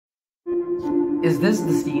Is this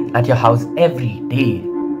the scene at your house every day?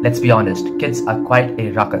 Let's be honest, kids are quite a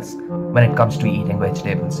ruckus when it comes to eating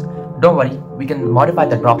vegetables. Don't worry, we can modify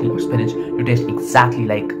that broccoli or spinach to taste exactly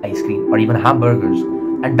like ice cream or even hamburgers.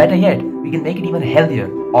 And better yet, we can make it even healthier,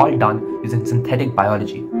 all done using synthetic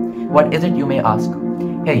biology. What is it, you may ask?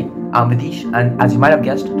 Hey, I'm Ritesh, and as you might have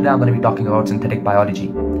guessed, today I'm going to be talking about synthetic biology.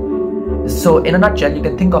 So in a nutshell, you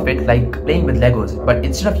can think of it like playing with Legos, but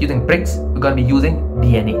instead of using bricks, we're going to be using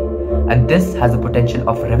DNA. And this has the potential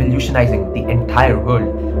of revolutionizing the entire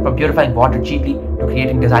world, from purifying water cheaply to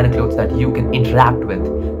creating designer clothes that you can interact with.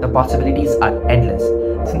 The possibilities are endless.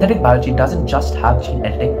 Synthetic biology doesn't just have gene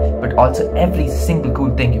editing, but also every single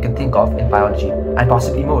cool thing you can think of in biology, and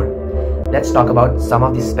possibly more. Let's talk about some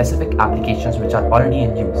of the specific applications which are already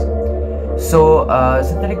in use. So,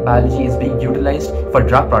 synthetic biology is being utilized for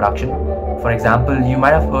drug production. For example, you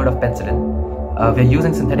might have heard of penicillin. We're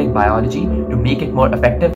using synthetic biology to make it more effective